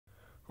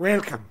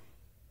Welcome.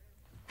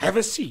 Have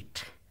a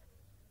seat.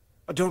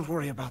 Don't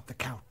worry about the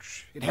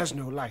couch. It has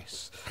no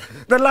lice.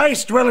 The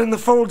lice dwell in the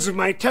folds of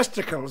my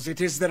testicles.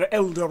 It is their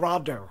El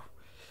Dorado.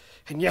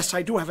 And yes,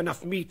 I do have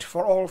enough meat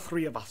for all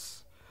three of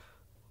us.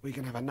 We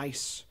can have a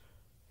nice,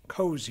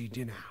 cozy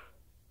dinner.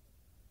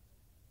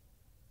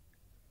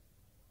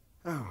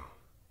 Oh,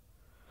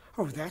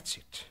 that's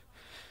it.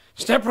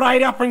 Step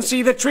right up and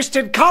see the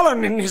twisted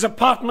Colin in his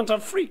apartment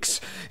of freaks.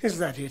 Is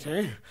that it,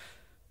 eh?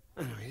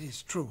 Oh, it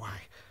is true. I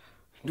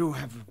do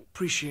have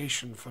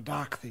appreciation for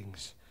dark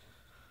things.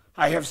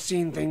 I have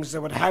seen things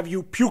that would have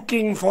you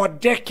puking for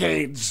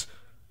decades.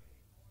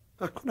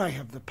 Could I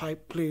have the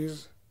pipe,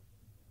 please?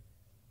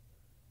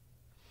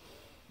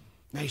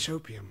 Nice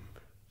opium.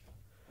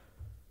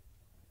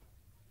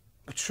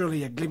 But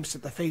surely a glimpse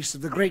at the face of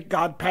the great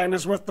god Pan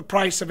is worth the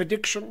price of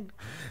addiction.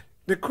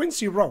 De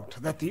Quincey wrote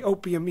that the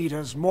opium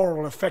eater's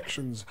moral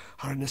affections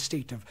are in a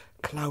state of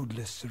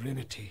cloudless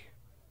serenity.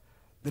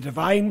 The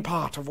divine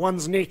part of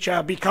one's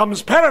nature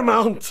becomes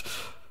paramount.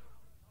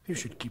 You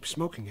should keep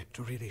smoking it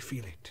to really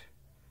feel it.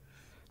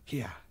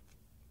 Here,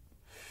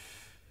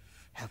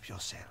 help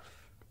yourself.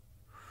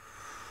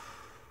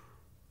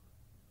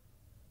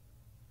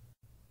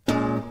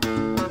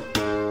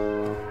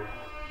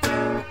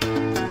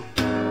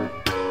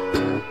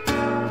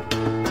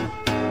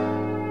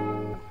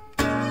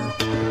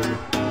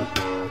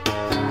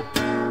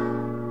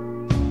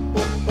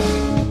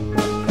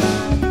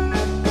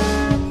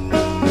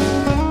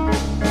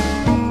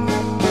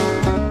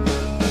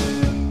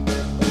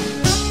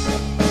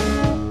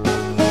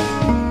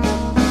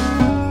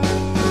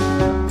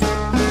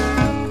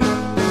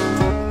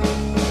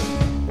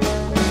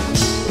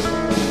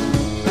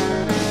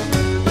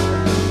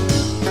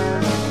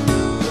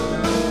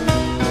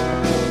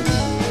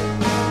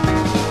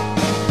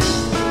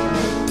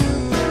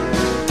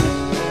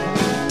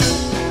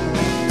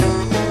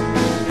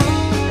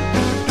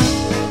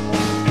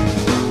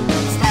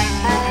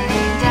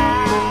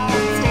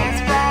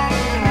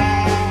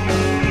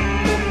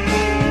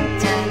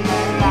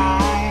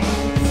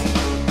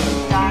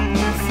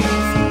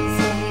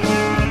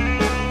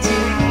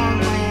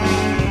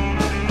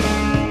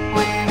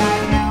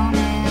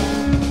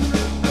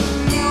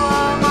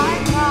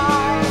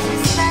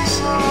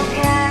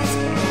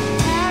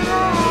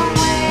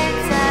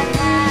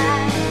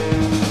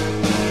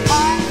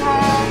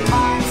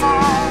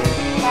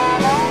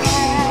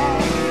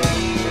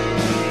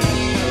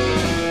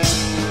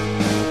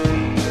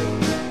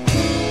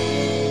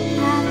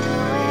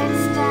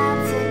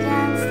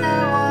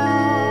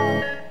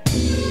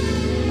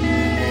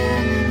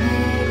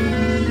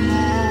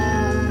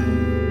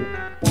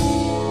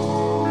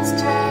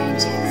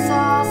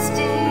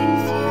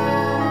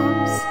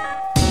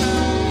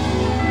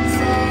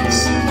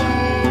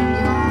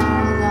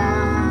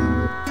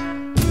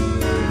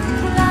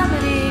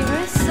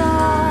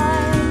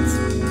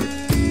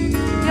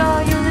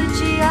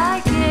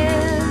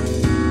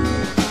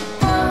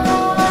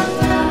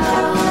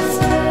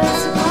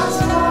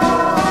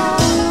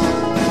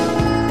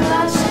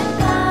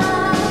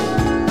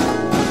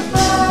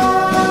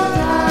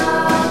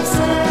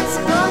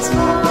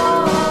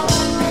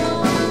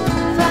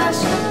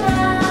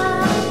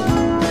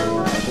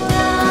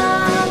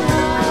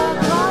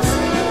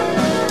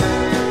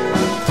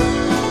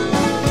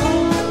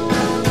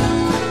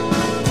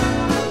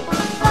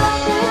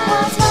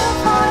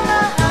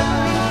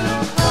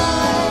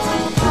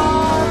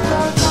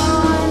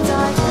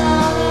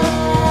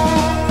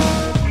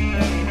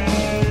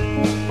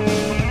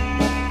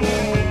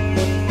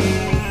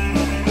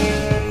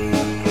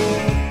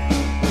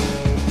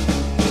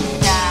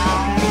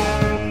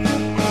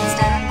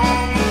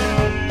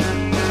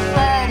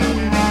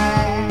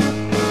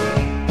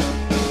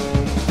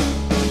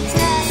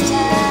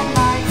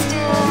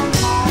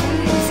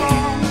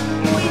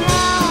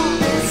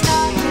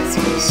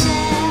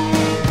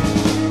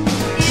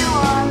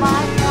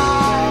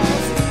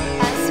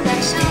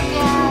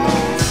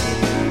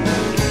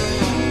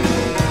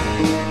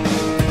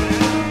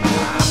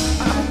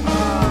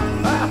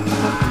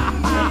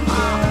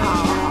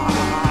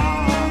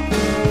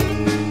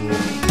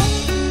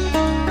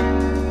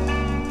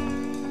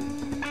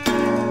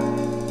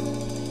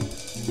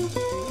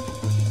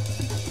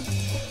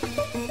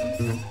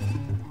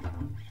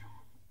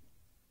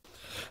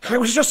 I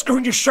was just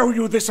going to show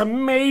you this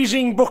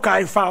amazing book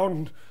I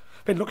found.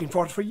 Been looking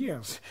for it for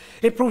years.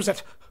 It proves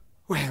that,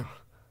 well,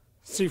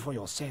 see for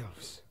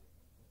yourselves.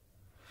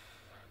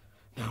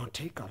 Now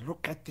take a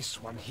look at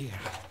this one here.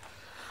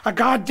 A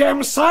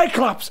goddamn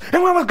Cyclops!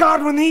 And where was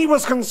God when he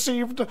was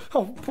conceived?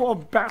 Oh, poor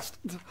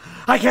bastard.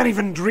 I can't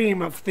even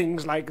dream of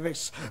things like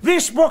this.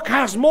 This book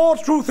has more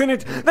truth in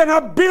it than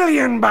 1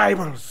 billion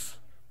Bibles.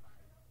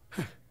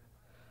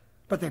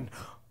 But then,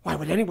 why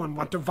would anyone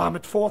want to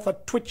vomit forth a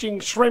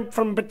twitching shrimp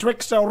from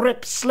betwixt a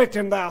rip slit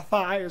in their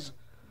thighs?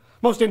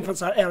 Most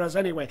infants are errors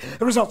anyway,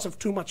 the results of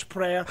too much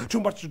prayer,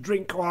 too much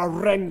drink, or a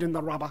rend in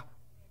the rubber.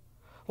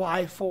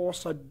 Why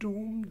force a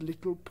doomed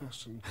little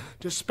person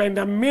to spend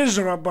a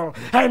miserable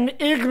and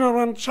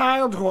ignorant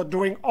childhood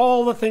doing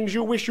all the things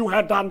you wish you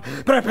had done,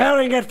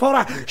 preparing it for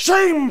a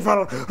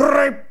shameful,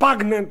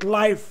 repugnant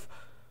life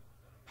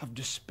of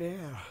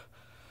despair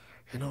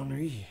and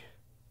ennui?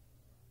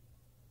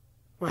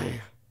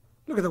 Why,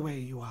 look at the way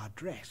you are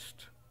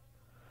dressed.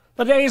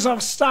 The days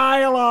of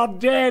style are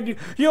dead.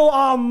 You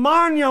are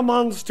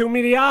monuments to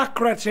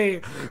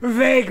mediocrity,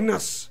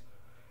 vagueness,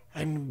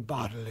 and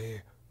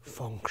bodily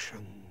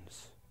functions.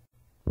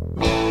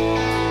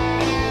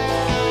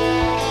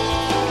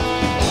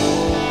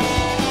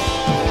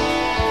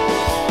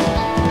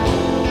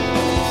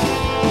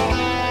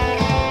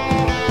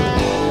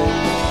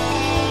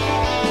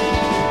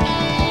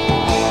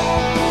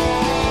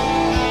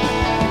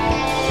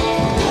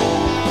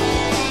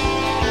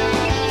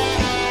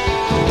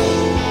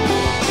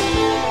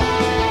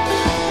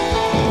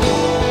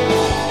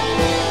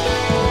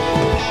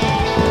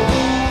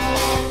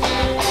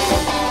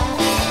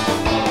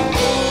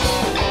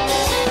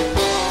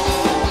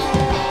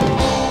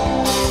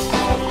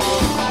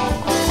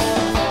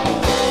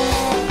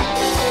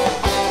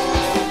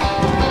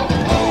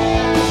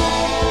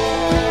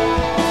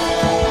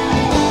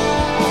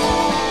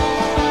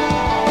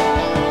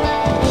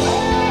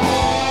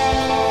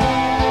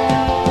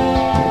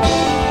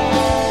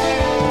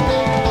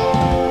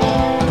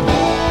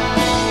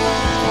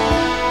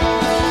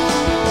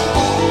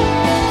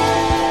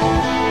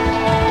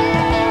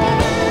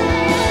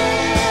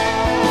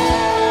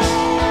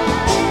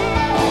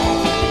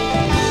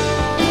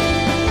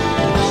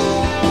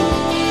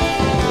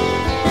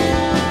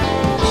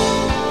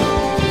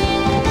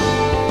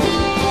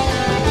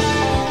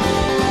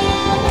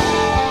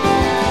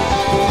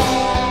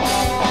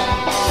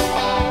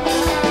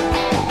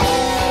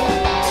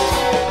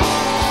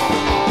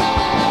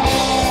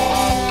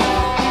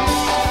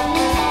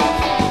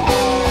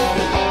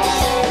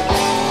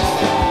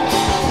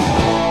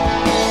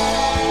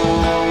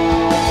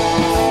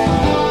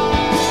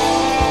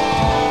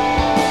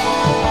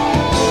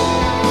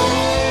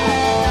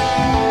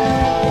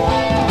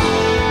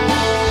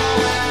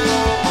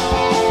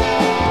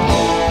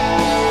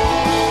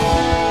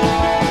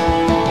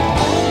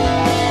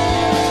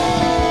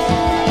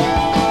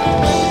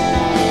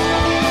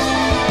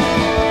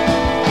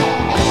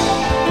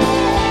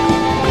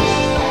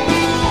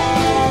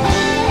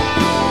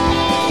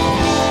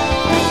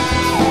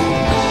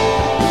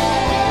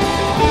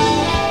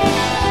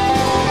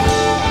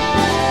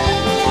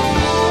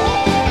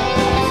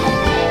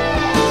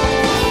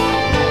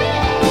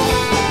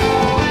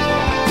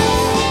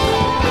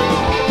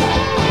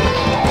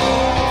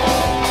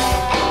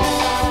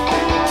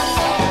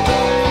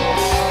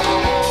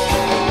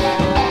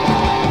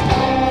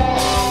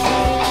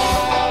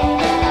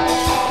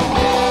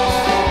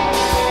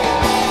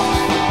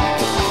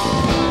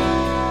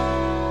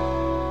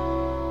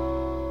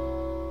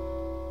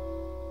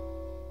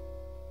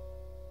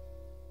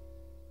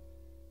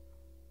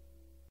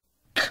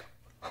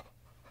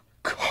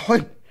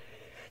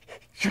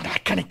 You're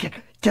not gonna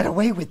get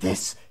away with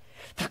this.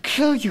 They'll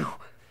kill you.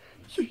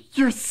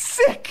 You're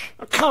sick.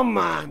 Oh, come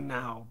on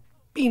now.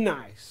 Be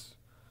nice.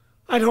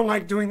 I don't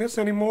like doing this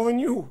any more than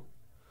you.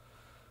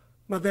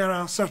 But there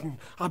are certain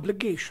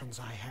obligations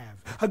I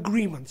have.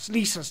 Agreements,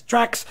 leases,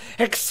 tracks,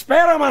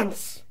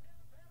 experiments.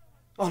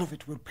 All of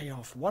it will pay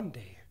off one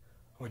day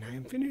when I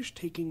am finished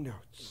taking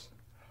notes.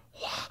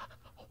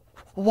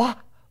 Why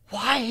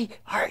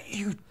are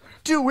you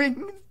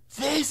doing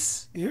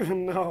this? You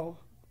know,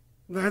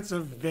 that's a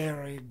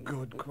very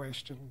good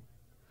question.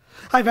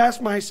 I've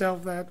asked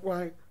myself that.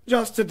 Why,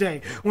 just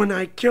today, when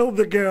I killed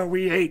the girl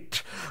we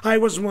ate, I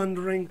was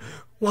wondering,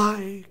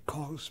 why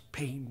cause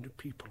pain to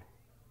people?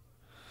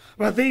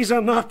 But these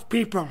are not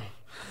people.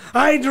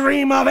 I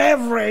dream of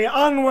every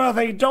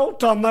unworthy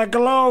dolt on the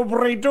globe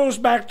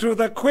reduced back to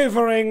the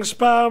quivering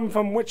sperm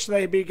from which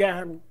they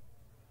began.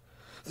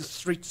 The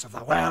streets of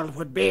the world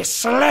would be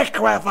slick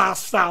with our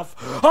stuff.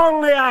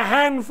 Only a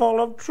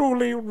handful of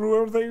truly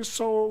worthy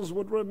souls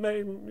would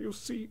remain, you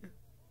see.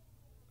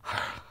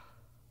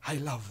 I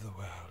love the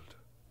world.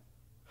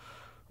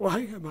 Why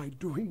am I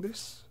doing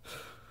this?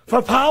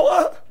 For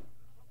power?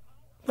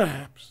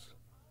 Perhaps.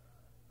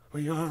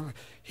 We all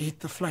eat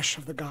the flesh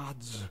of the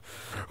gods.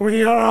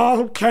 We are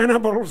all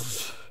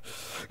cannibals.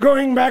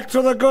 Going back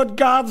to the good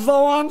gods, the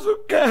ones who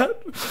cared.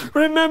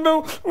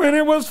 Remember when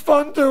it was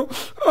fun to...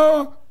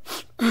 Oh,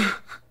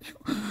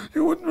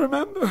 you wouldn't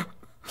remember.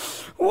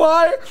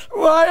 Why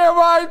am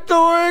I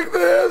doing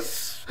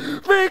this?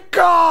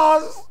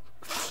 Because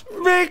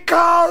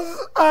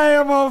I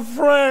am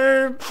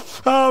afraid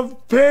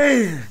of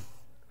pain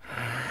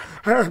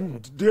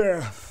and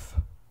death.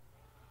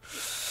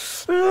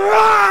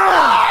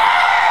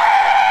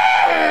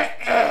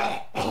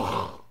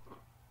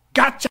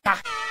 Gotcha!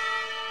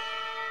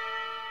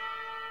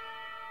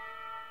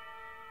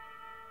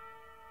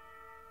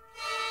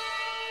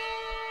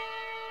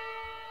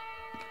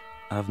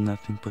 I've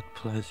nothing but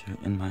pleasure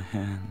in my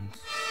hands,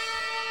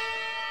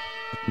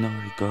 with no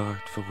regard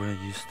for where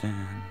you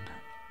stand.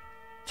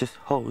 Just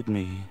hold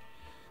me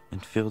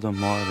and feel the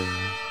mortar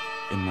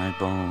in my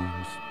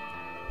bones.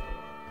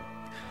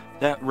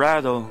 That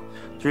rattle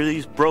through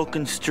these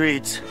broken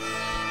streets.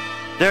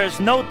 There is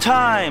no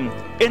time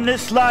in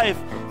this life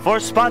for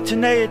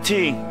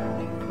spontaneity.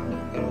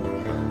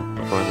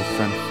 Before the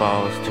sun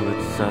falls to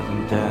its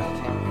sudden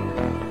death,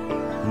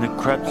 and the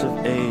creps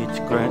of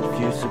age grant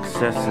few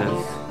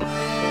successes.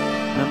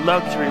 The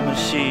luxury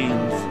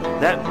machines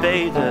that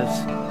bathe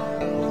us,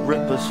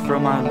 rip us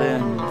from our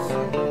limbs.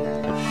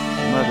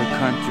 Mother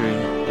country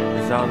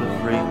is out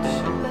of reach.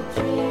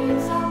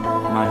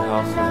 My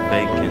house is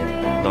vacant,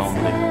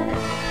 lonely.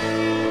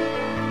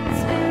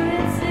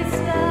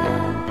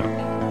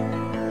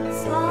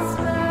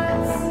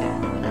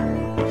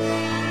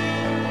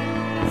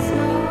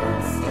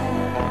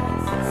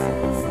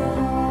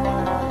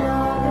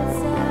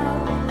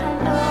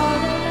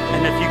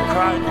 And if you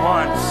cried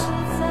once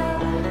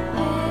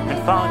and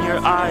found your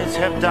eyes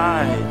have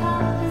died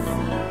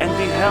and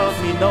beheld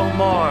me no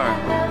more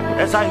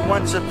as I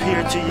once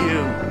appeared to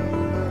you,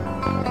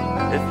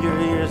 if your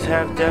ears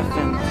have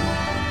deafened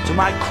to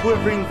my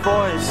quivering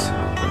voice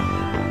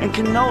and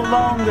can no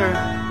longer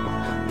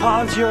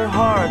pause your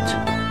heart,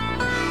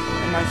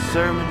 and my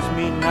sermons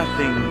mean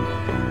nothing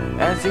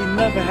as they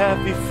never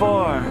have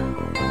before,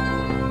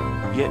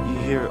 yet you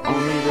hear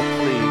only the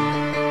plea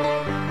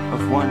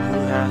of one who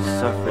has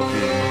suffered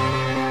you.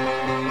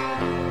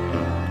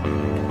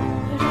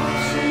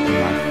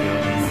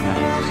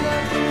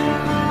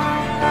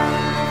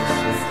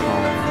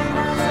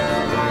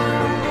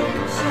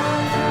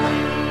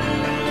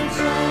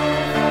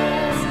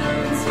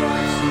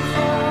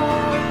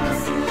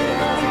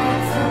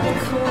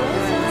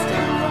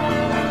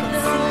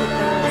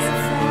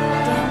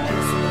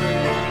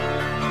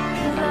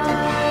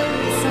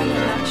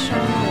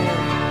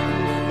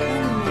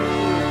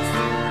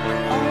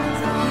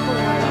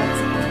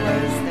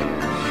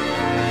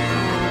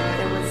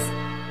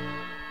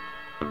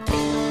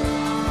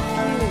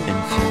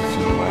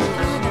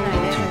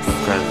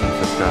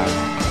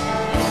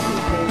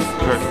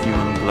 Perfume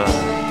and blood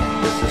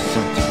is the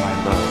scent of my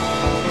love.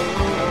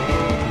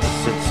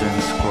 Sits in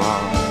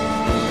squall.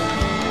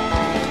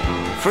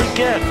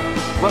 Forget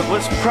what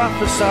was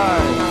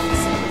prophesied.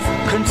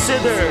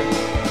 Consider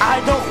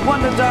I don't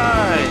want to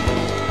die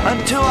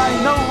until I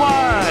know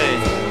why.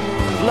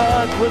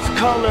 Blood was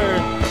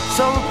colored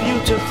so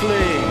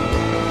beautifully.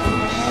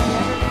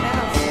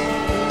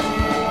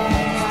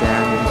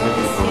 Stand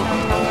invisible,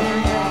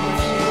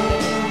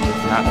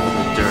 not for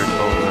the dirt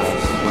over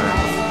us where.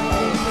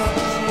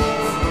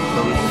 So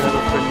we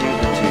settle for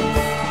nudity.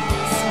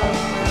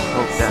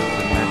 Hope that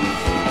the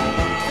next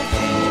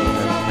change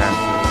that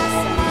passes.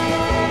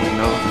 We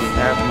know we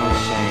have no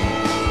shame.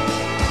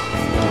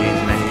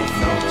 We've made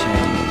no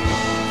change.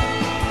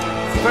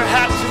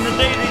 Perhaps in the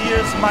later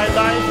years of my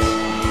life,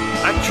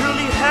 I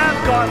truly have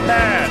gone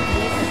mad.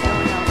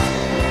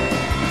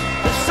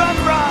 The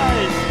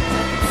sunrise,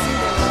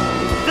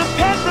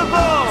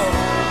 dependable,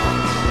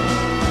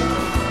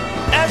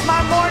 as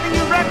my morning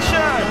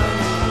erection.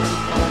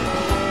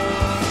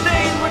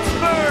 With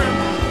sperm,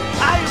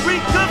 I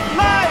reek of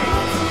life.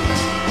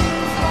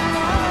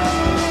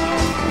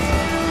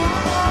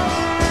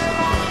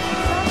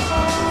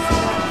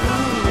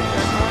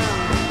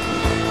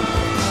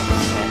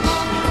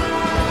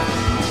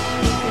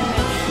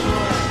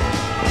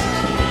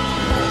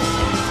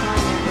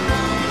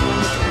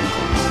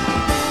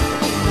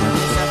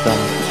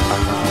 I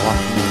was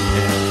walking in the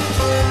air,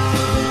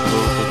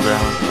 pulled the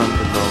ground from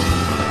below,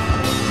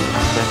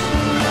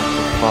 expecting not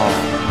to fall.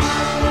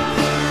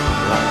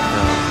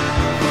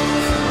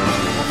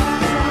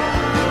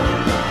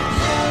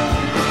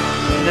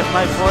 And if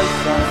my voice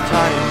sounds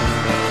tired,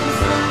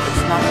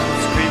 it's not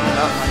screaming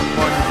out my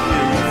point of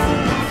view.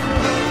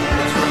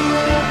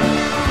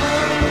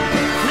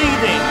 It's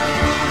pleading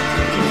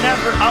to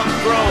never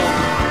outgrow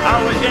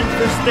our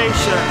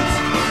infestations.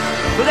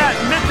 For that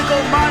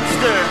mythical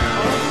monster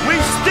we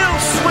still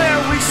swear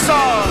we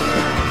saw.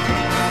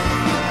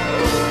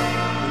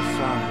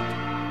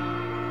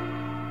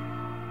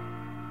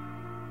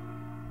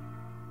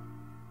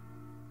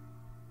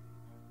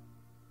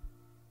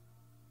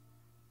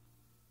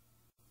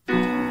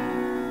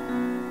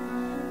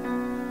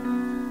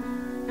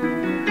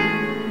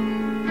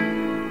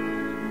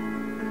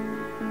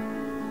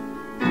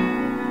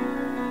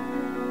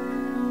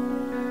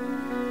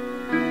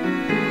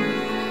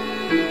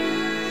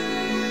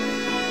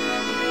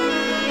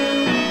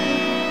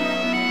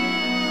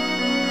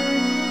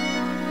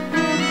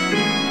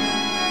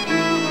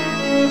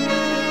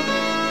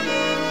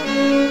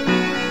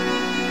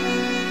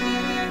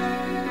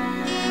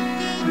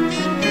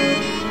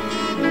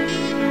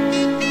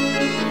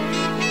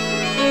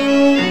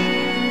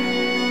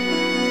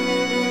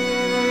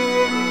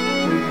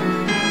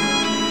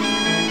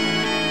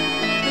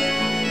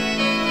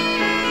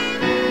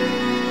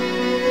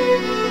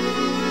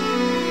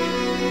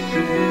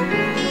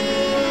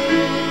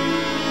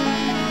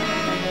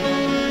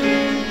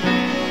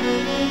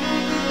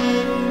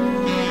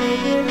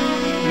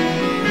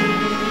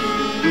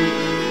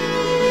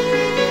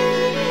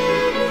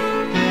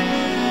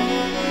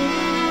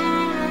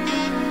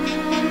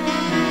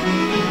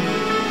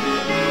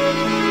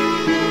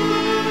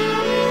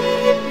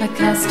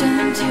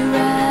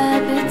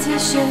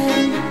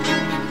 repetition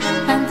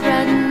and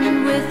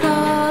threatened with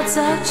thoughts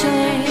of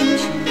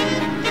change.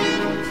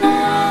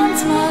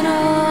 Plans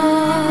mono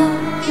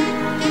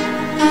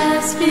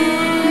as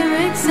fear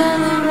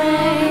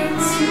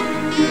accelerates,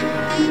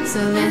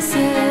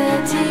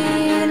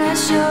 soliciting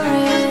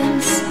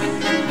assurance,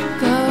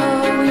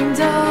 going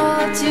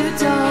door to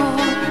door.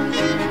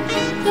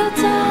 The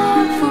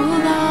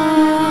doubtful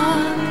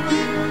up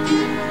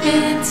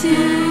into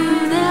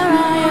their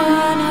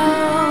iron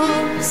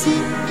hopes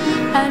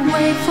and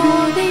wait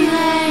for the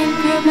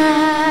anchor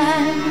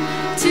man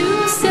to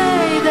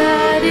say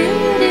that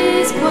it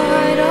is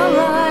quite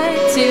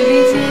alright to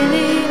be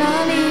feeling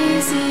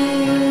uneasy.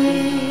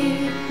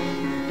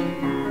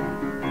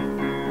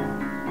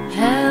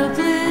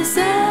 Helpless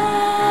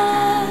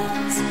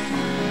as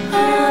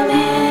an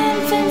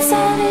infant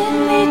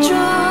suddenly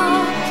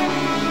dropped,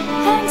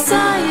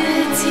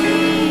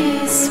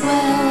 anxiety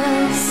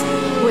swells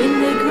when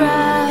the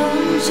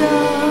ground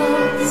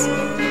jolts,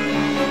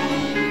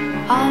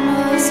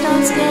 almost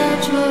on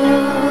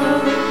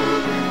schedule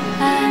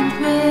and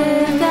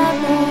without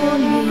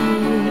warning.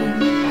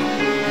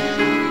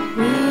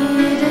 We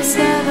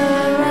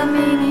discover a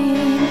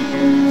meaning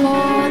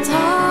for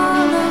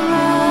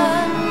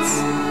tolerance.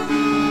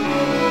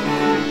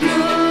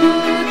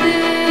 Could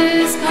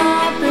this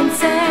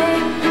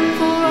compensate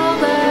for all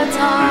the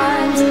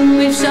times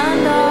we've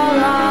shunned our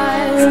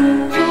eyes,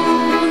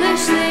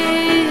 foolishly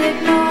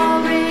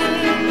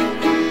ignoring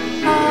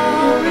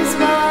our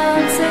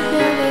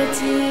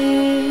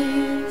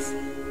responsibilities?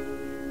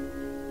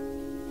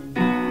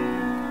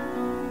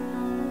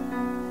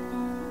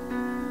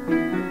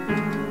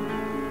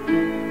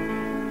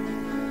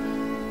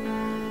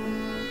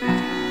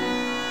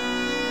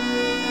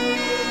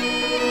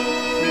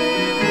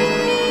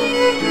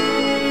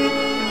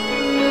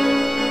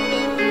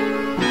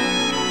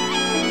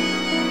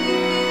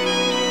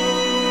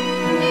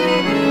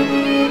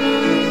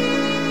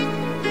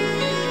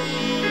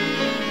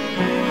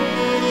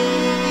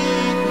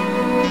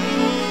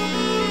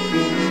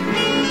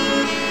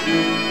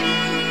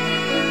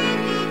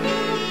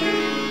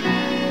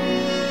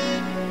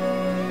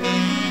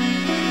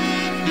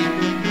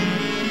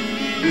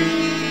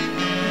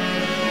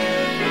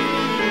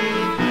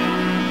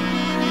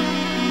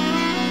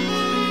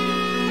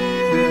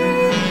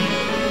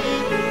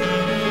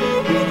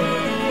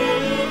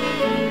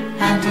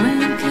 And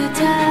when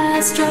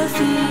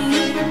catastrophe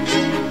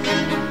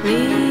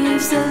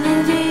leaves the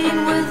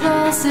living with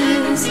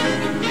losses,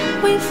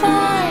 we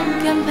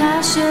find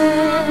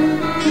compassion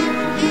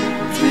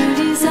through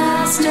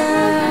disaster,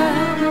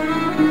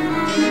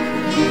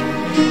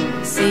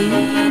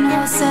 seeing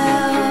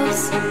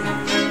ourselves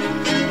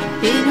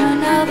in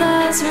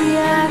another's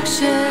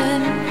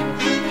reaction,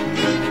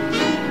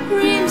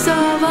 reams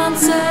of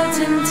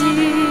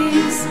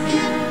uncertainties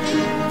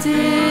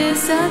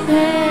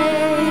dissipate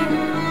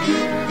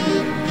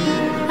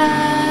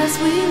as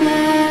we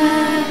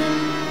learn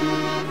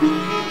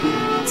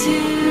to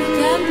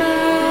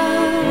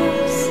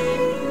compose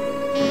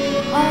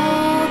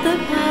all the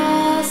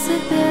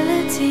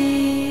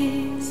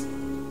possibilities.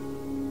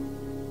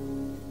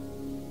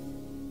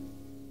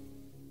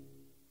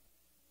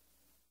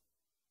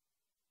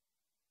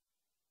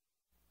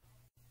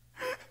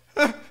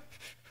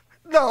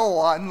 No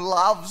one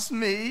loves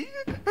me.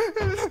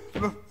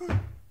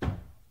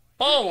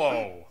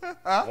 Bolo!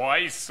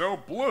 Why so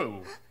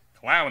blue?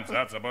 Clowns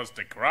aren't supposed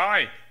to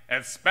cry,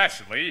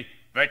 especially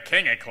the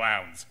king of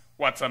clowns.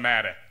 What's the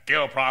matter?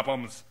 Gill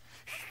problems?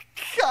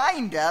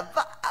 Kind of.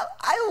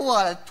 I don't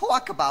want to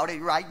talk about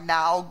it right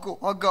now,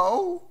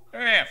 Gorgo.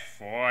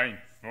 Fine.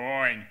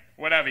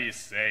 Whatever you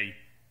say.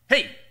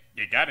 Hey,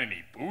 you got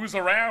any booze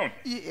around?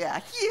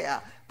 Yeah,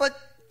 but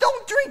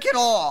don't drink it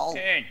all.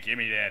 Give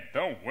me that.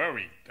 Don't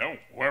worry.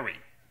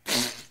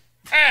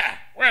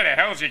 Where the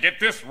hell'd you get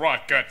this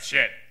rock gut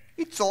shit?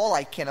 It's all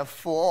I can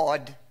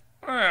afford.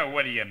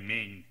 What do you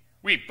mean?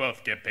 We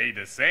both get paid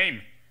the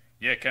same.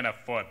 You can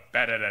afford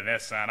better than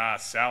this on our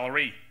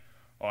salary.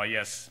 Or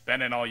you're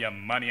spending all your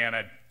money on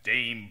a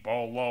dame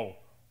Bolo.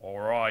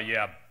 Or are you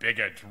a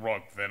bigger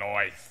drunk than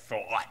I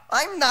thought?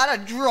 I'm not a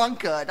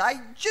drunkard. I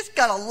just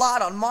got a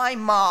lot on my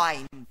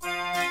mind. Step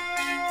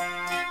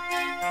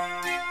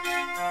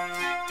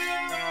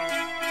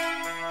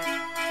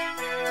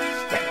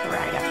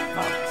right up,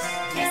 folks.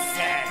 Yes,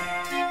 sir.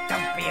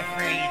 Don't be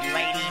afraid,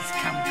 ladies.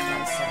 Come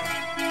closer.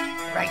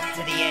 Right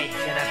to the edge of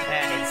the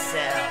padded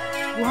cell.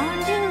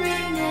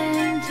 Wandering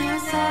into a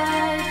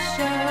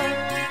sideshow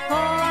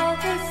for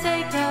the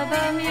sake of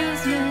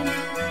amusement,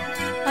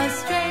 a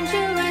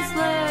stranger is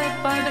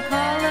led by the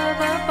call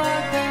of a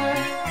barker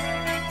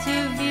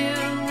to view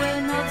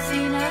an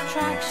obscene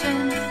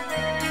attraction,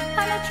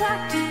 and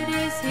attracted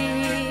is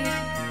he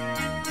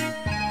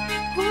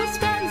who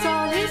spends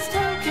all his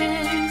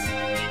tokens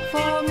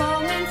for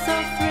moments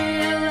of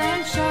thrill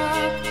and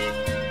shock,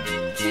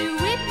 to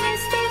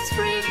witness those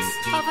freaks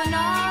of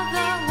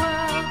another world.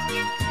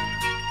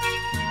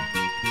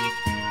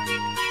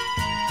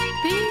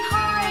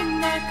 Behind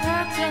the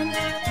curtain,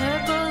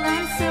 purple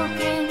and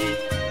silken,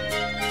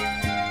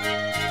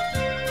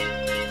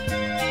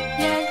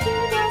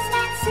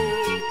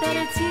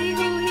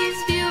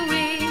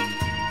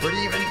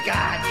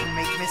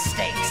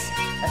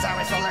 Yes, I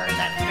was to learn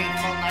that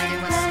fateful night in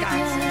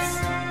Wisconsin.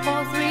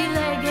 Or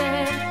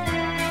three-legged,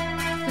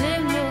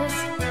 limbless,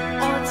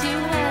 or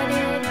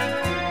two-headed,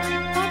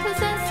 or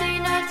possessing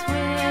a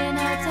twin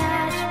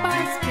attached by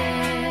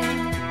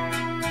skin.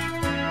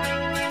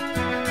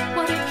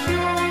 What a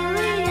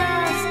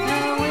curious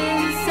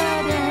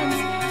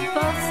coincidence,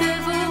 both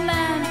civil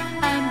man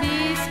and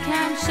beast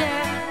can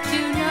share. To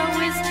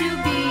know is to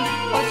be,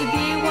 or to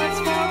be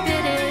what's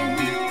forbidden.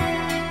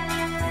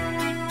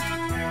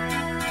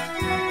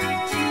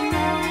 To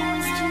know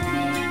is to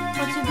be,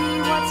 or to be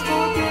what's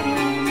forbidden.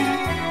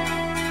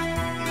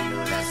 You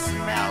knew the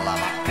smell of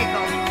a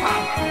pickled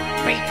pop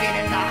baking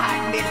in the hot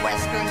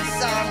Midwestern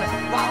sun,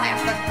 while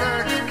half the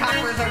birds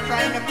coppers are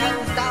trying to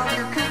close down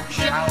your coop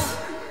show.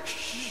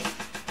 Shh.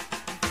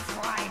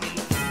 Try me.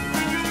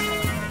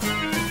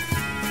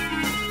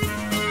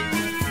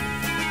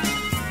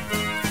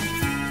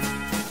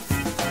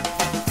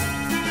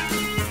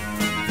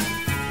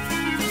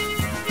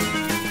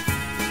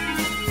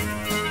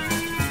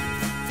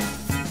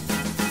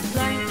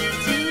 Light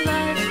to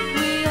light,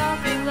 we all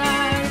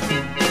collide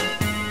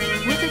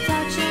with a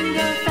touch and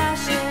go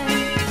fashion.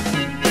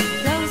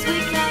 Those we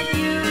can't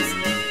use,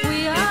 we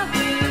all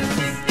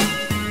use.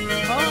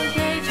 All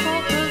gauge for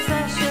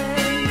possession.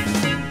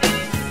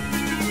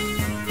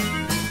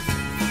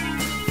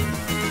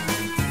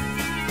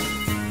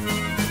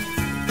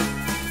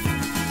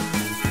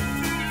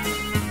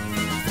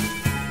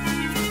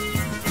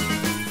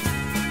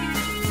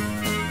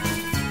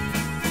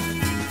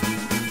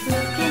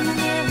 Look in the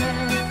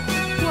mirror,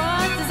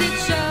 what does it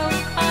show?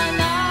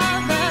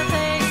 Another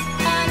face,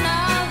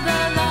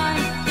 another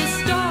line.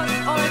 Distort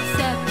or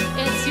accept,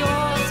 it's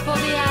yours for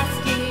the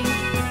asking.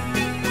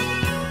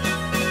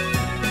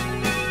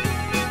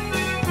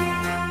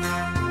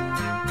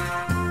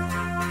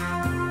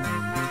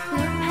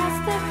 Look past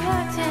the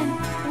curtain,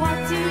 what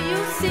do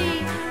you see?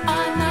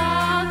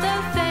 Another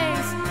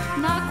face,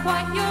 not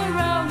quite your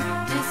own.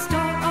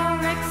 Distort or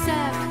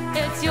accept,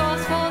 it's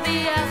yours for the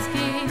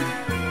asking.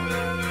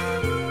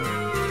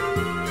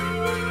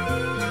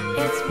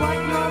 It's what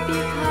you're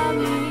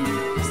becoming.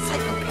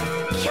 Psychopath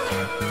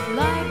killer.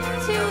 Like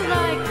to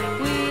like,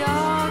 we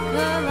all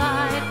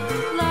collide.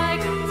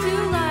 Like to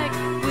like,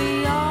 we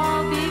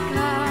all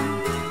become.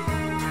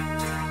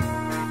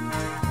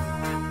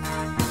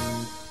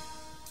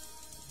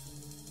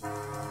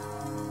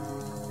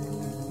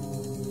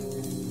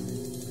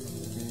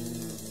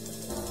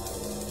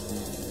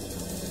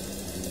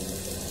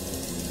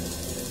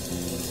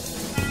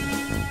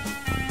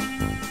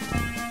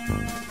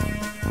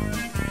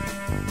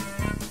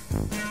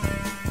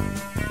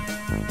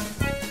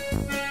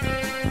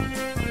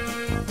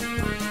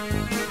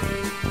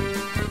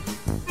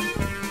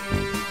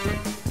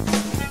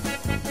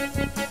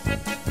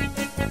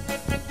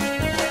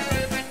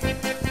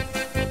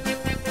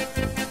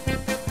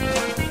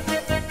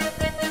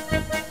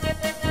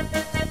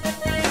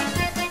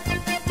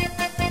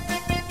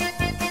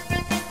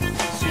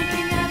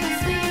 Shaking at the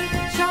sleep,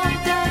 sharp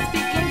does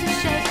begin to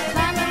shake.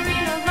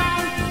 Clamoring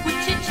around with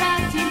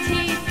chit-chatting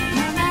teeth.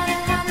 No matter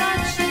how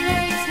much he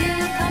aches,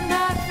 he'll come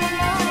back for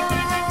more.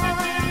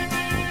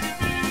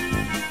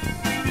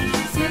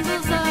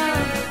 Symbols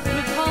of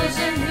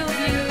repulsion he'll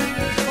view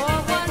for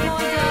one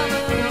more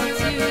dollar or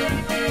two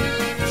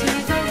to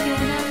evoke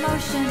an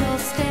emotional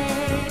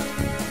state.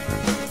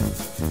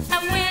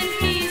 And when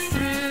he's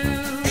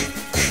through,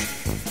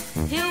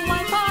 he'll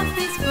wipe off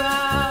his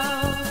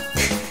brow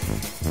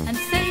and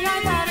say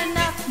I've had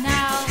enough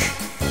now,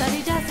 but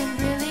he doesn't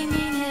really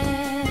mean it.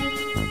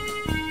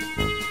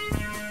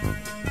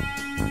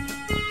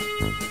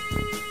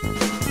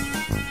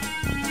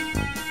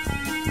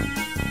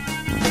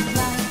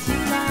 Like to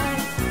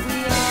like, we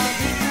all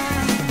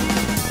become.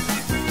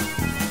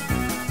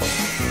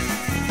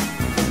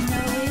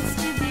 Know is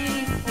to be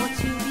or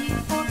to be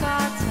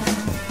forgotten.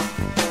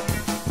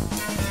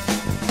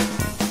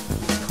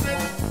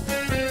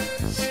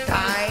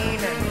 Stein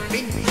and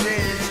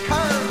Finch's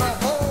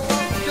carnival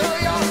of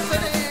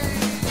curiosity.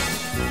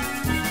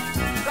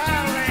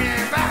 Valley,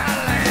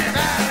 valley,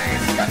 valley,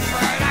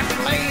 Scuttford,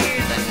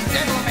 ladies and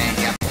gentlemen,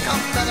 you've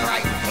come to the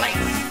right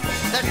place.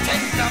 The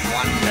tent of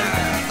wonder,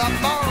 the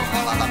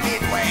marvel of the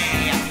Midway.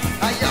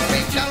 You'll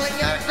be telling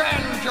your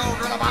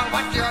grandchildren about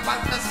what you're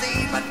about to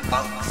see, but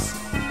folks,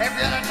 if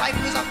you're the type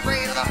who's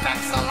afraid of the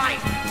facts of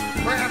life,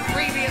 or have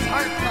previous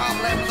heart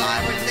problems,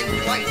 I would think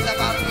twice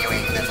about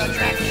viewing this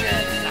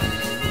attraction.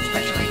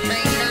 Specially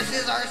trained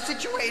nurses are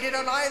situated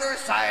on either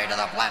side of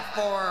the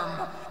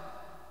platform.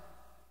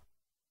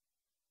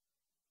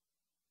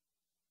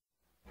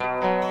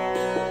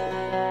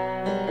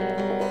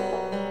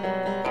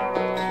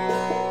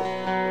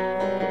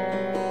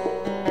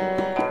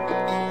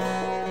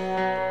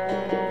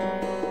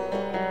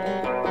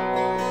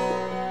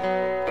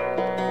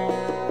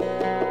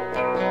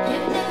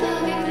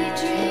 Hypnagogically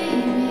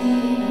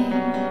dreaming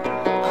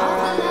of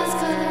the last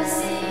color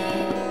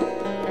seen.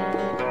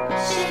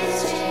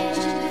 Shapes change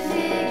into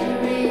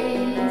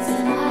figurines,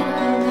 and I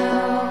don't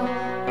know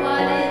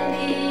what it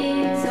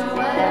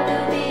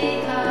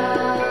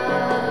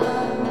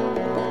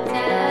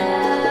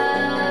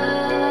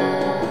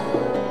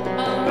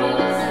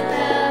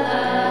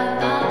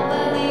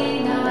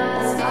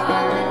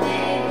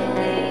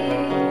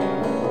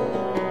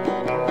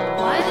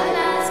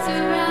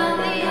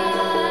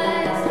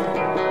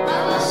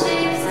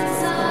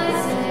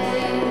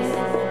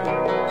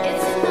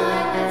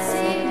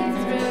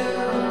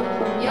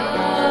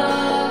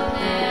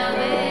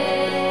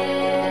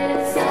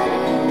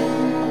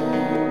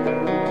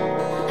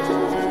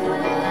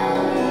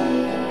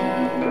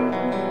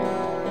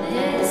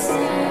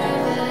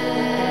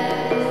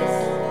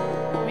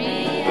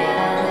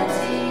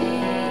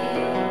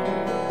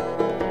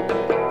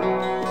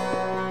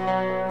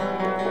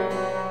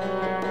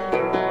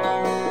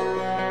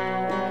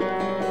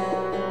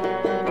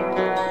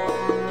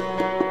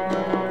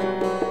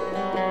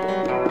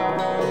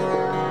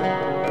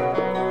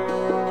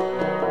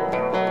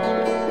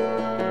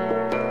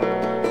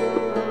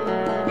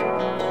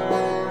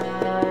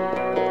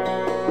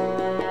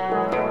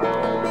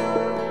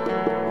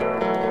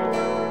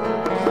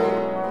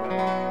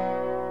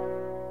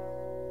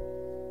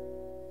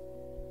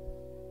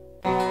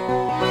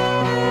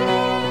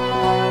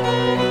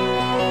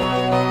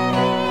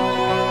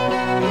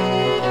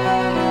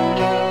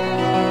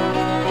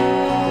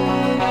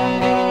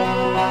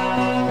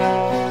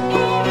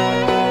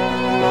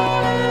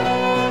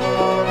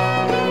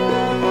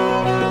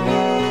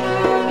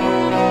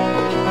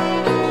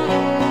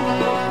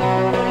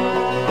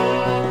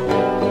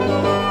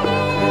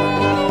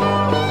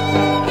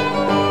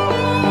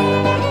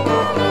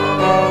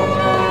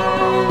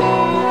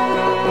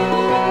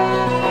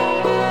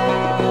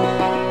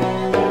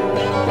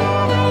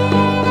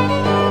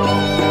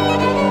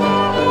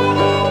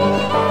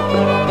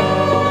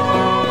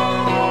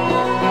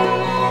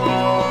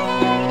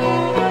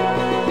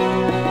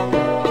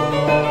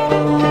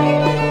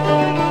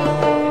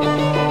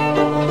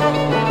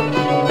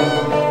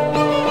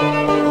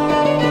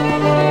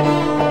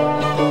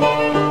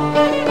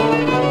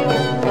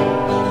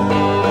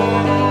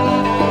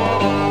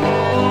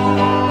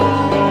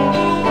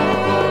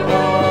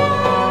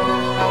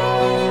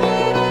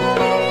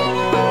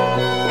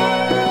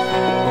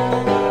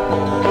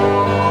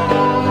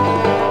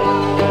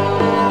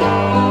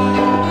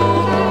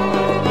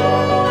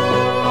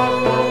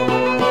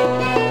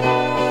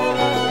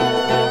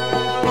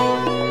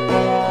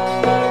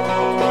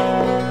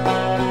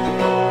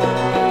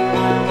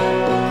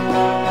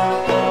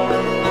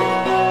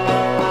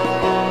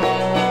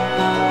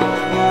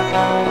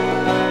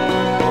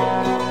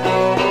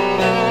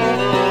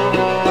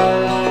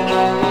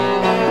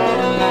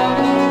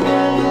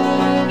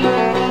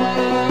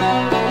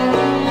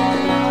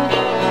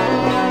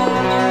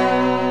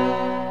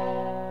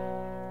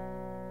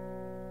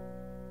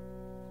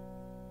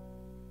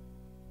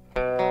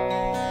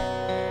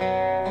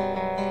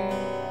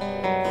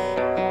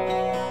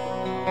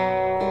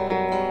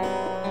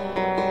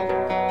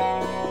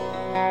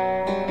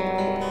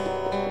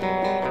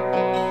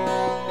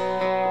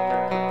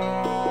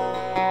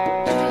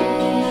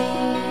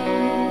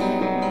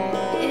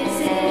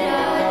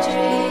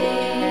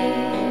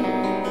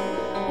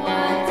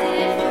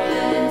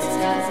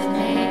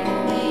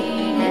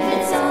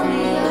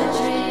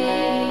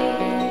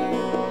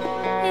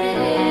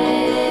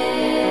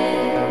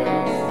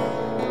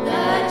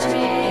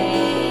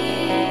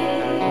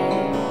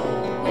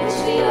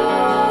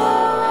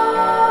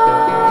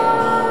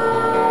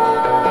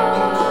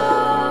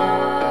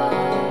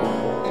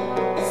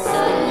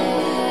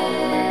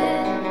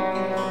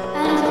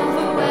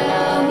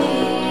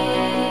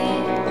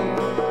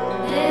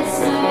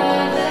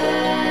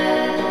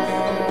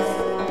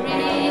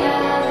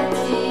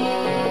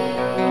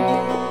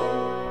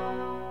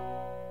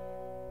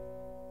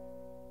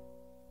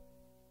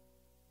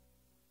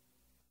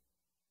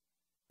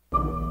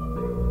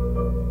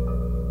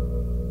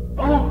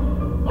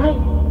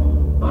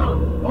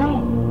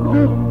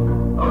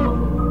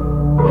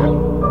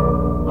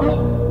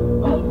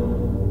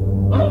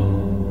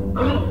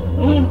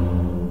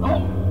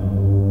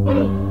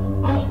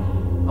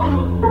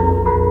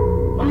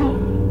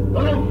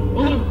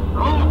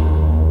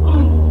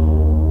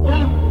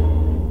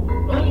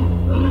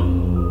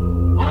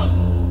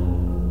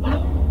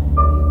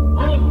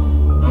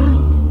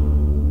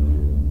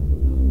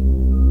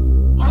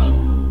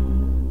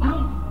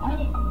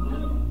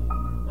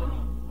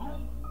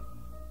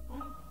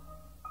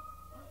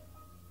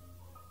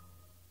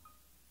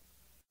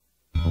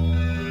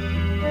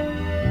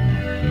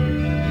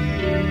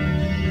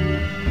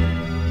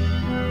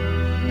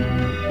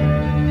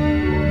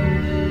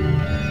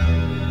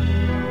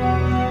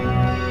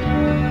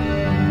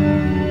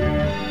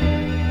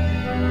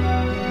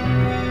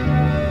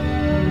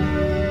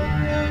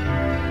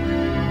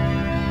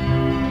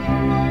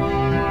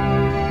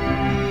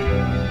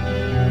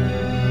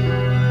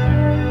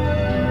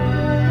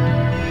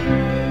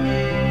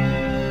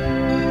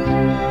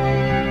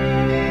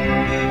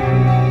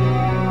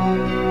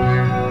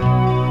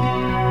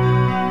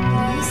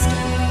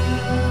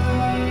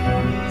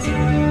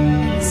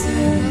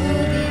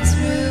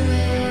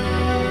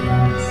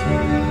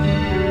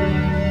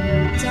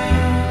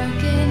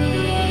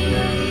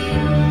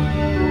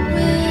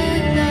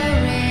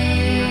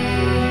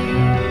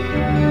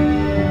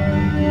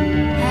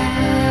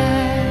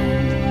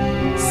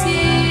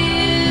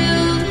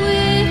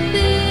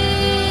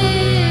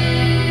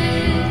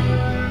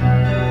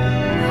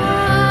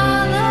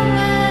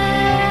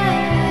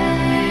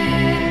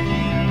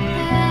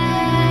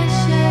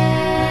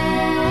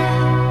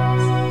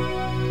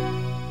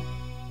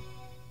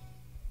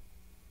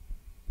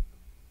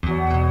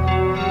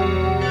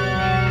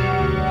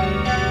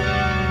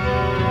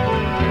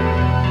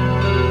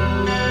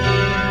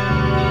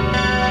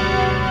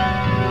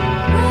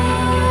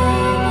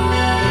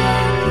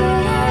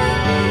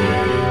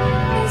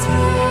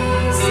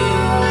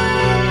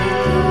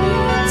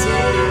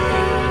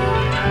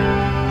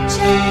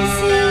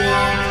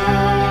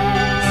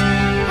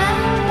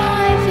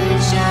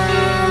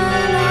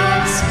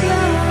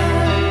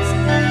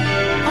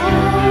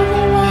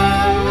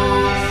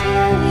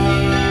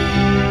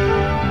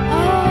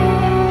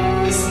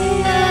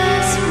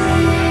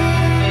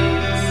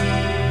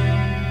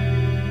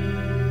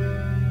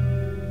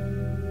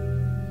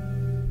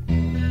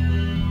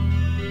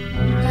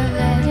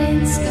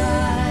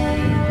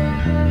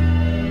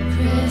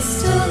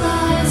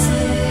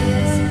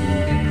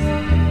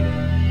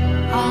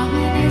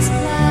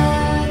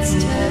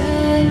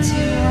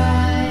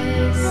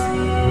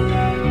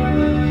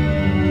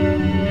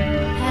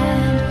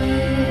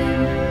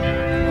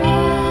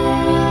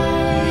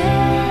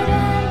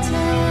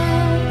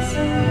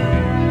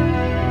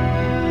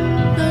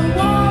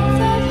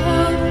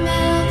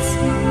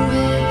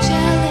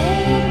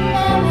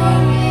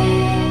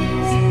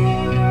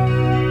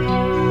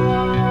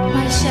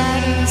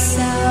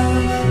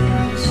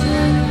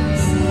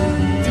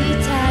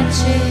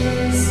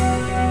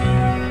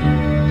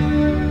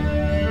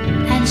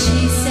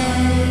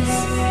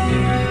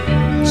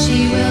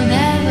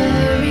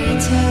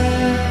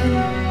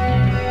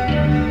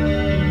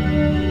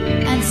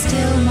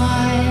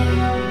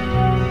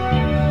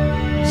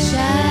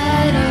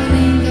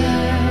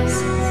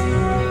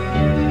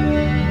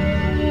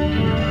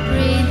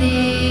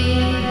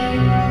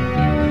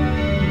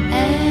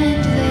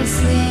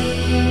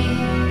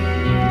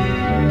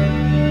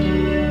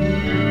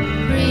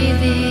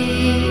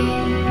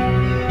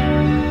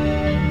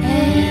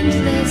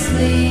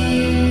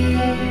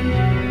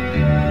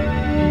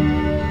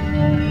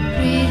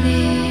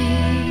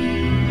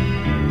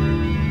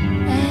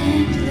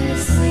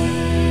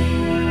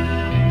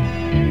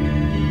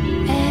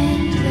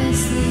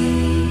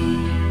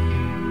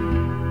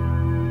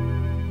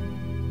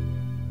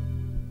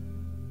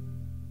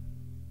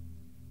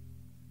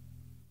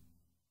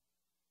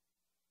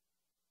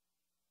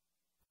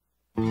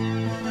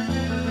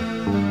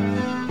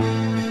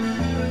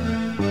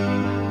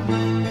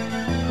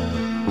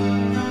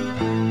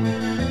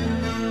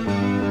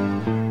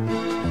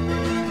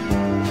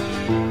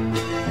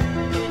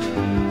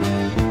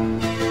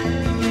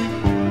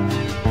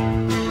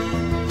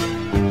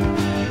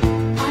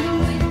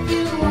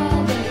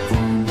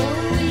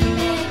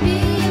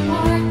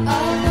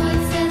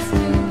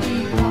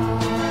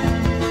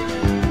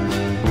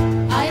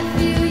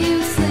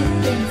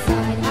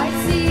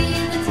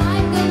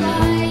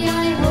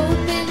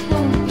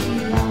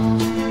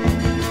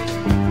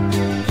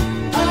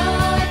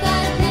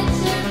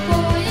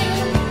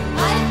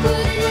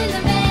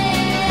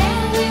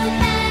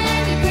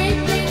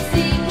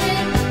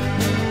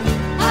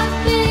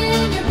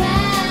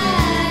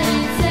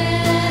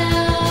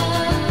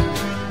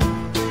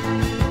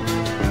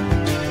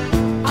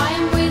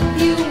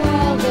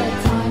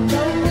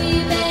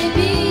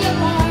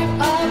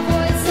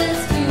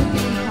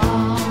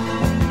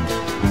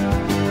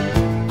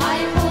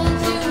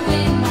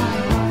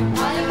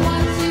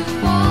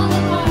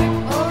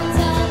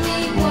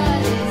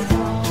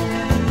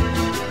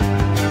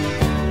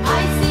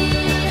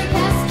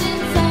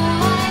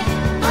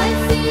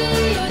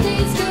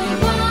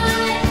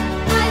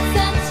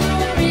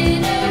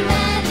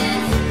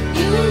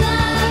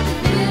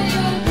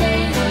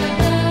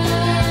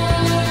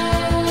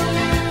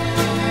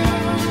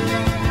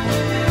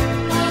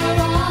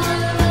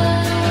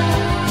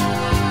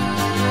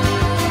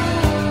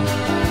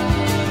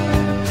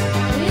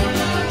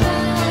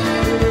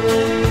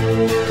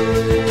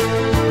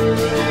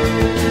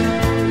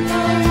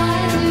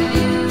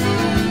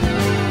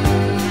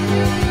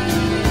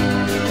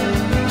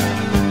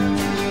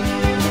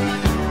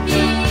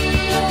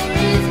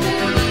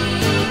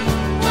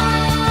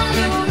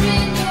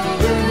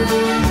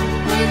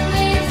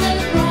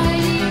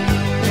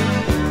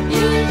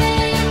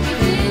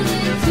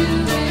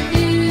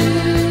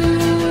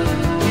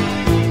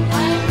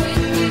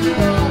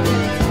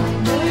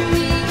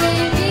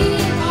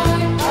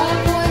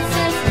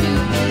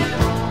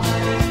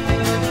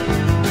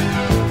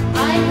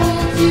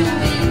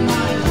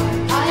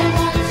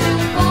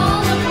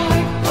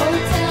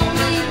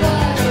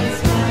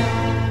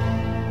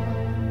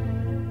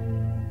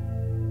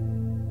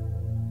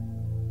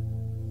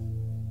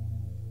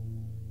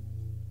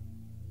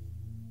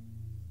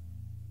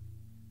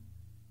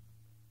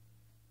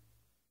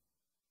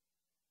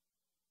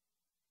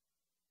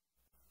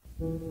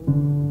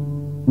Quick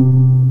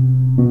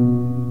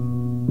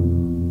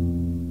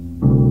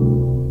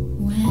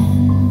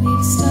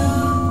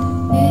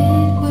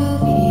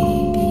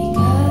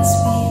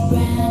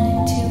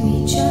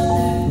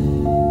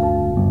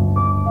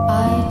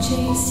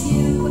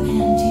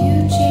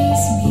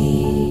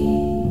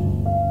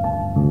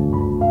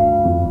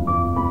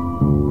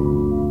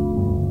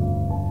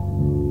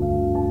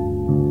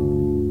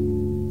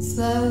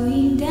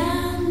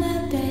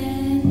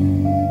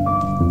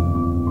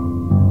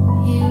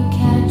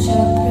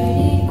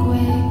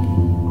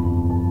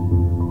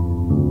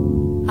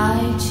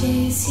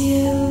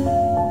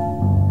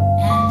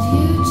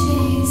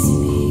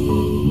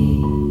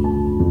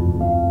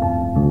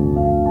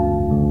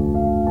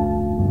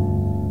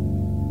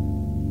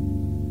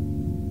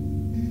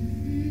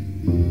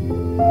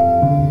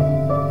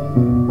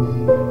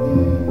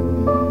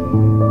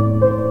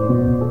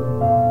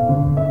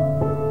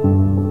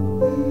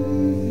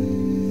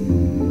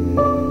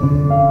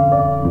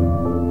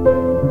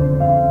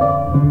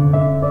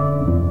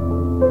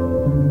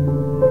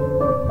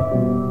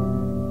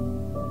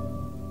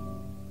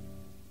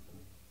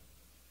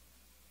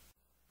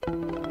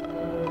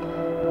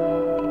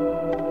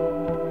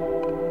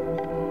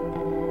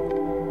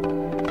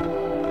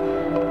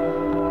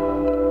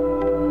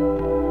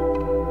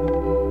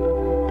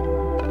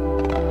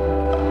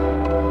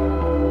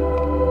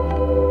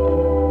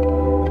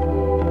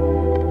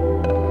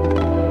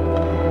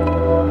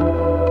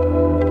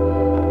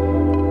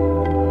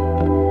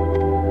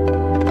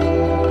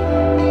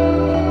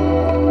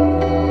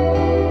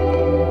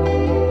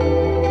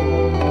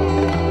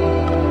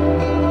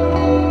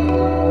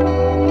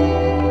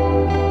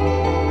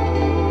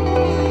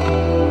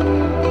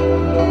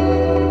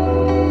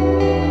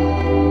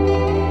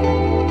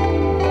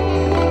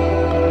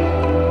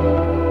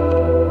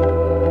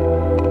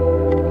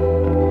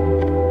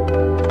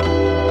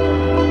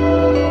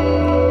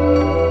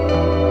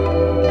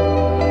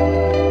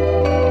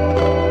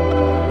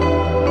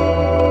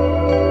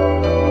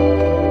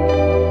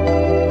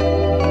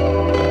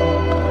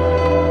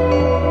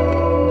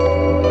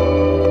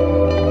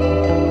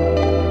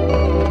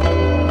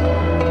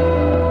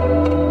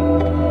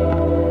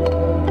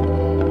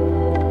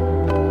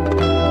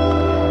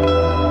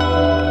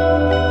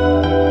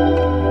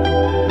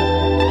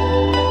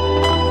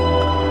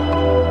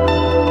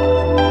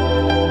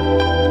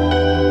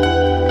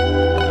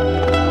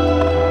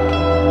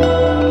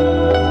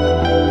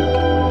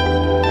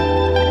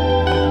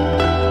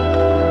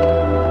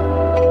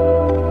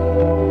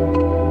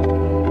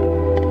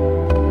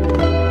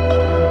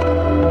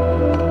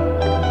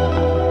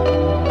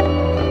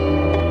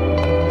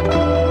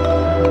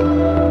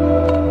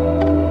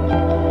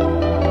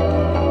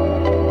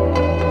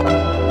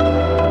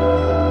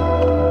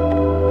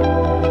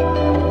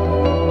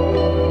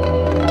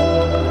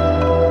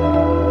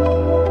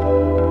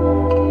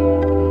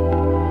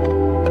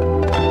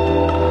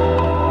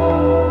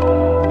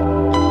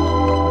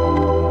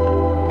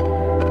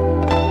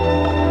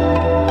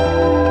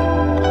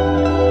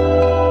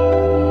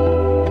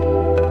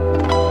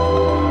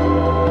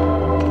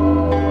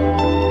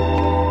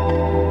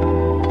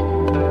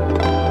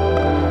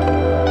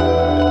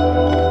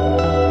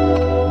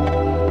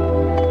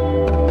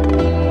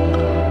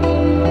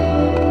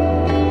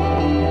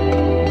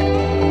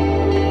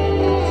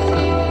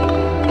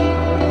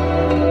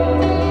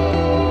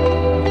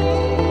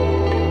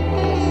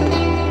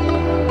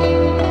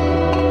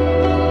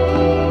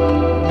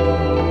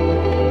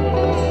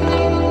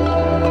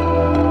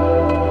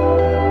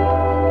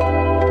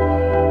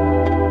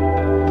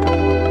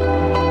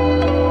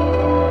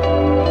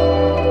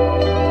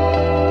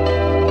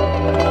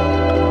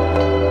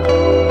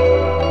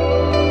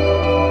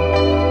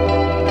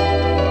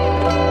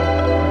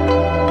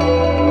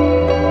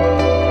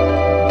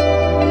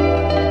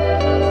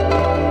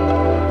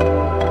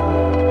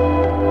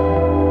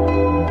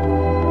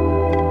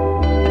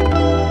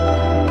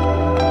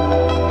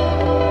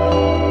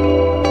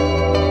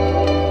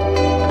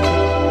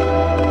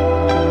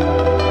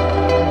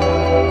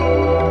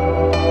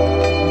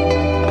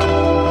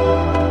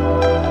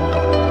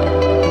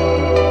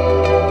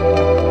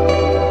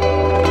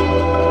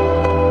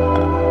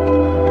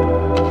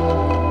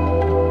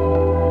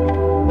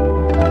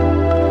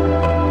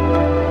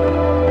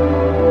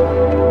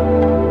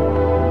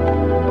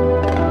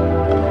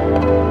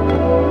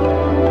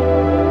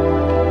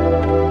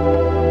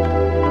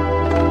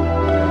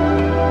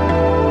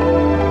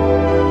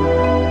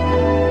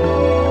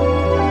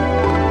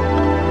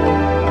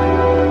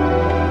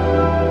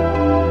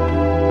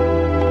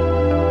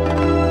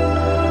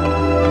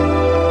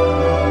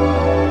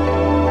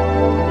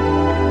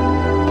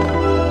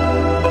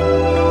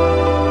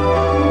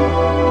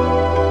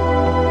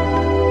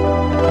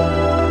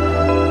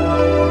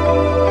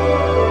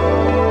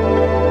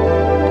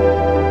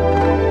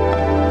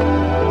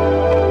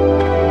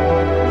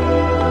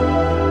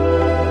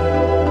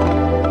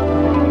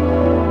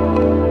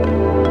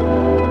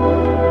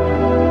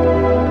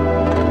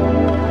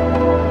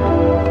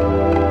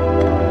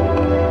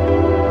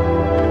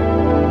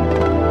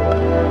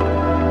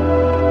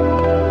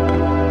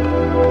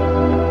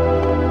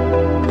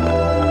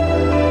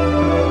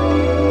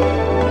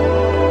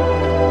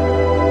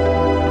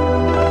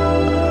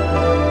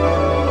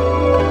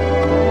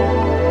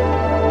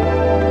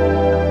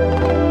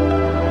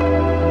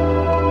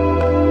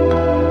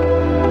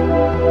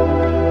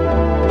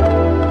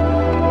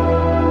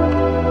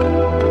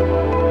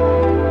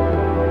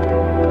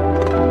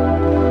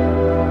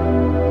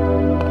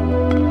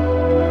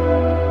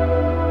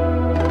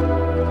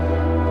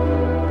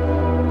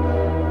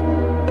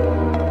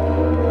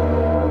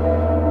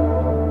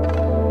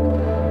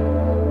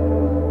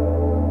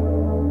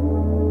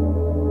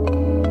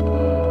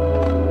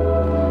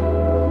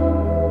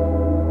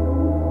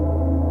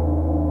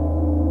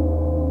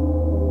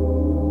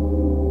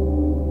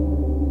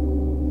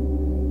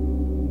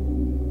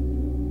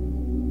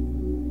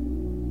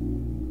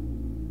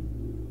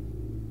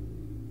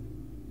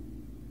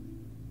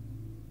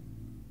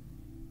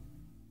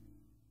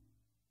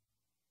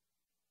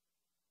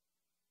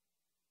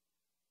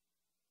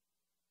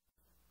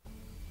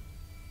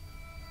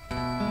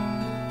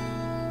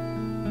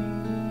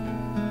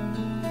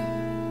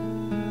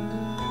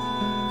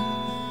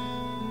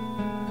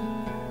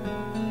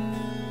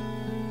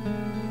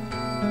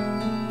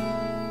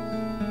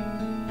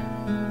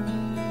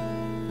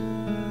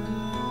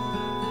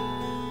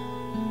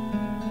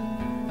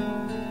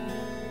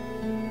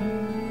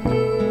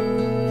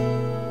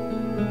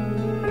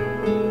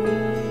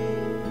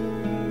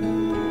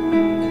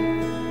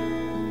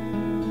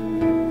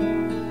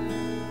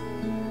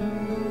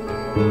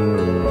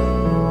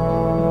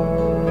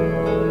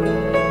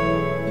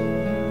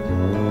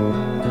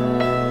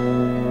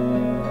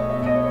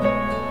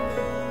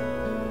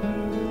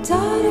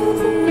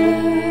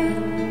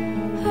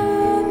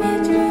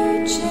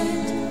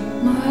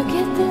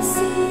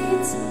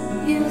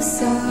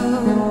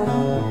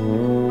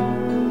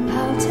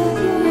Out of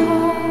your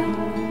heart,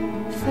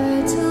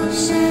 fertile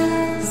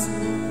shells,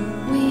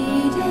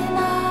 weeding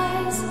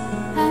eyes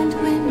and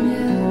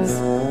windmills,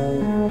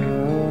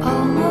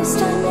 almost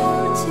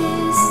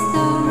unnoticed,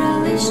 though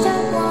relished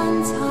at one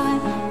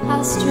time.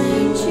 How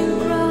strange you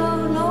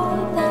grow,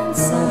 northern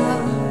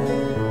sun,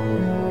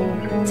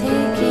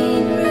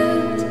 taking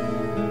root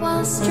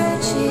while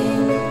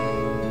stretching,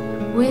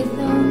 with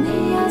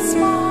only a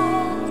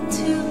smile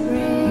to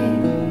bring,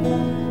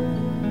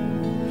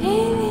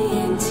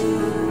 alien to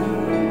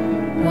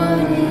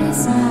what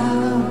is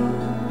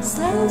now,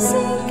 slow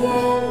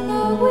sinking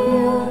a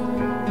wheel.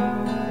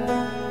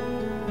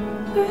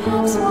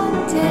 Perhaps one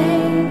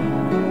day,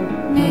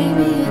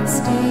 maybe it's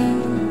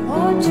stained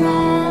or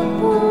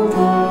trampled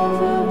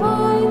over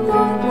by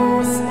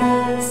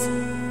thoughtlessness.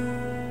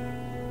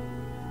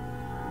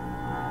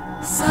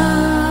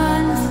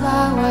 Sunflowers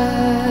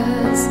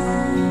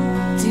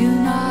do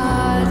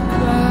not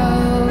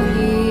grow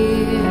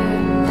here.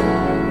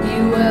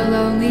 You will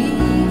only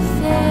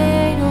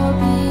fade or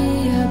be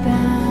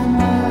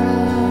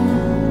abandoned.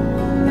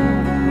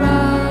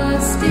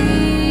 Rusting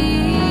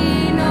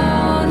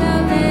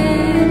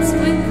ornaments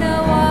with no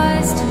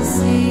eyes to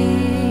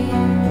see.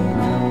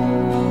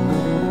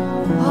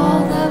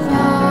 All the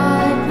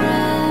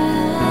vibrant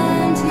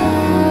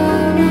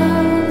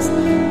yellows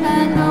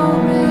and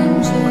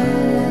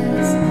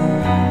oranges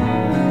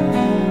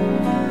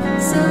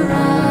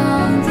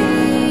surrounding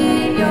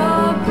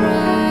your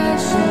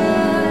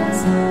precious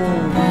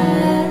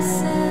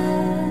presence.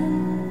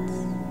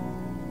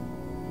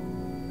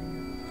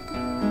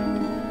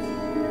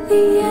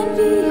 The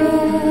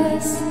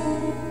envious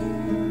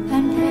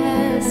and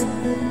pairs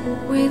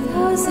with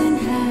hose in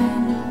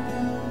hand,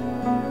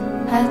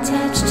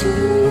 attached to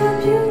your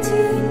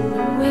beauty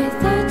with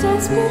a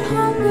desperate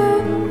hunger,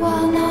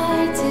 while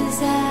night is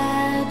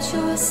at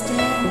your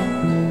step.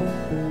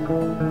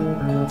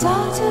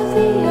 Dot of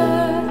the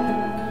earth,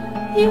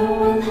 you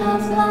will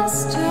have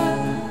luster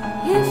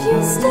if you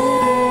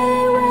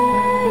stay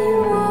where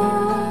you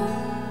are,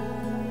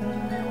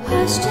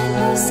 hushed in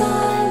your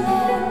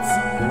silence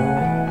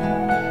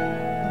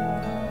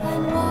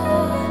and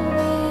one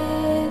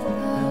with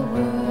the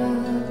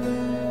world.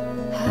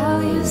 How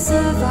you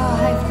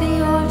survive the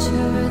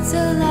orchards, a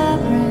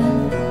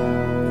labyrinth,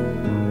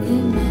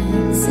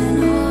 immense and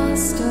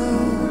hostile.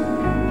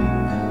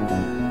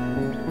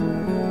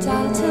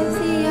 Dot of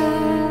the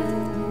earth,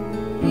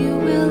 you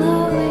will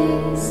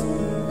always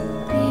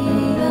be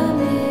a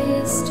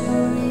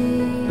mystery.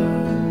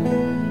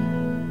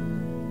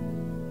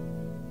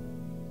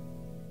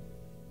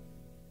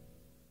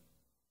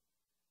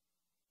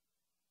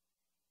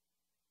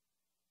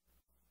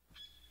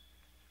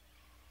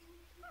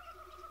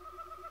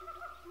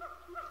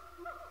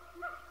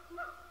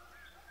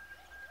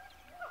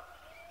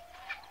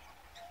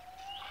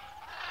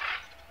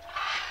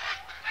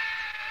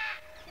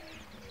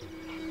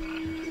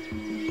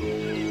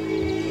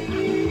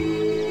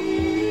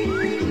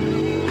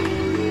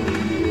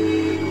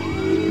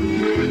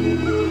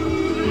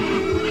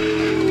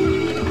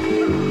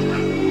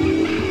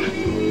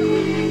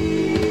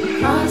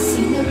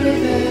 Crossing the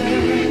river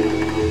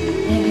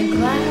in a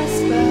glass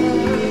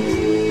boat,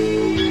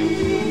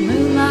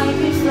 moonlight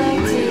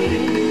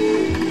reflecting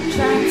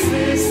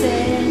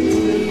translucently.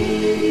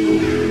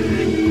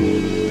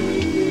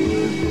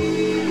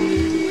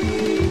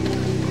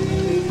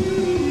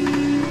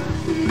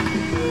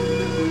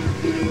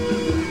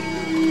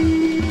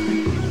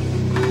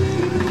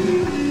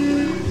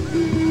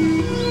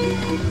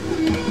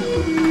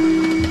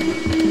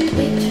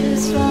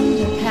 Pictures from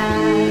the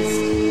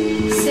past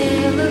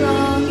sail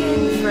along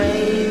in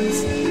frames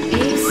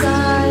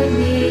beside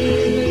me,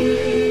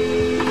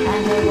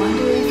 and I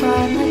wonder if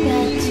I'm like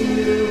that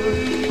too.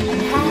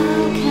 And how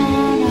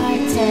can I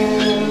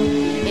tell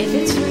if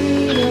it's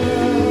real,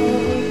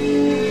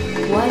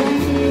 what I'm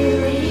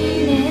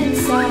feeling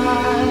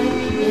inside,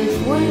 if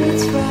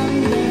words from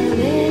the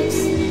lips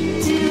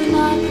do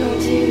not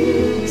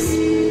produce,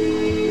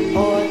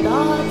 or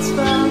thoughts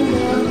from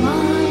the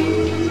mind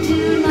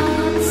do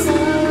not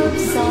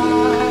subside.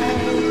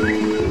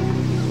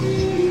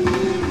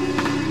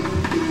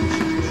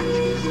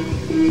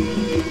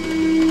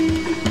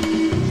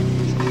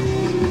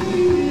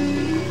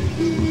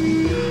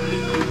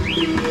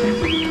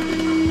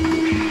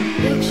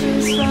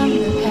 Pictures from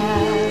the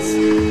past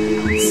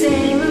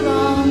sail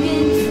along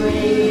in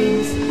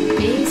frames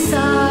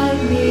beside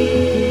me,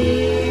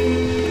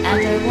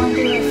 and I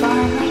wonder if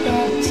I'm like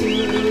that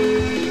too.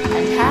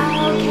 And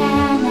how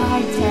can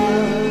I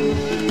tell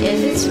if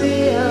it's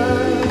real,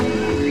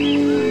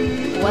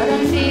 what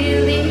I'm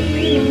feeling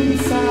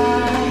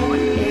inside,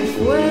 if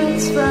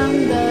words from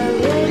the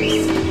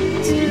lips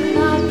do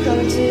not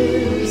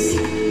produce,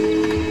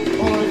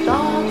 or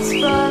thoughts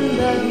from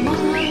the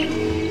mind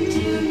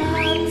do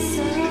not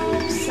subside.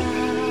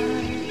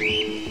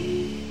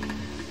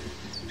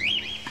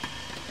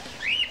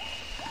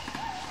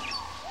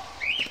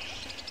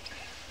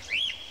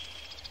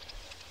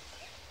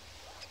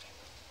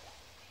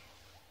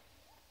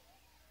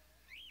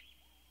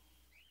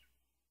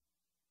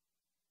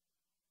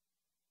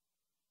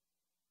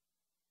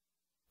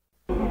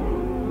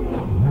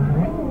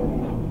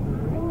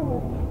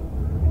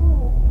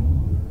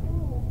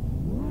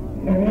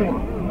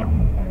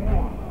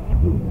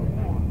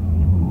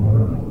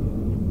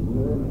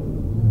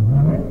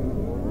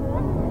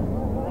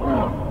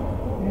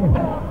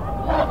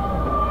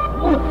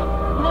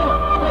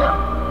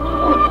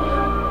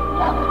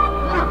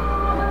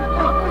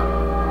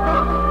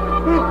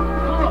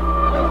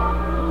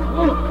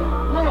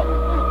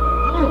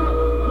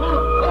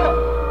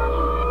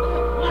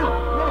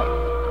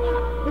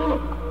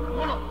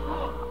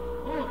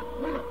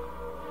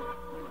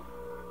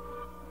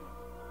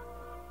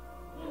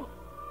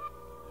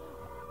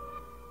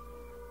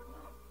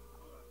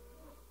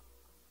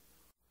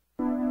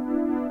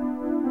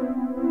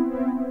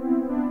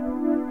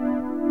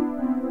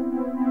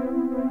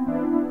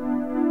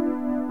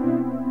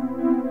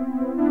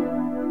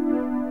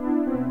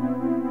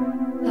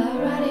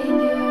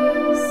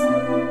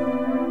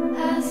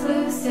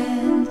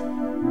 said.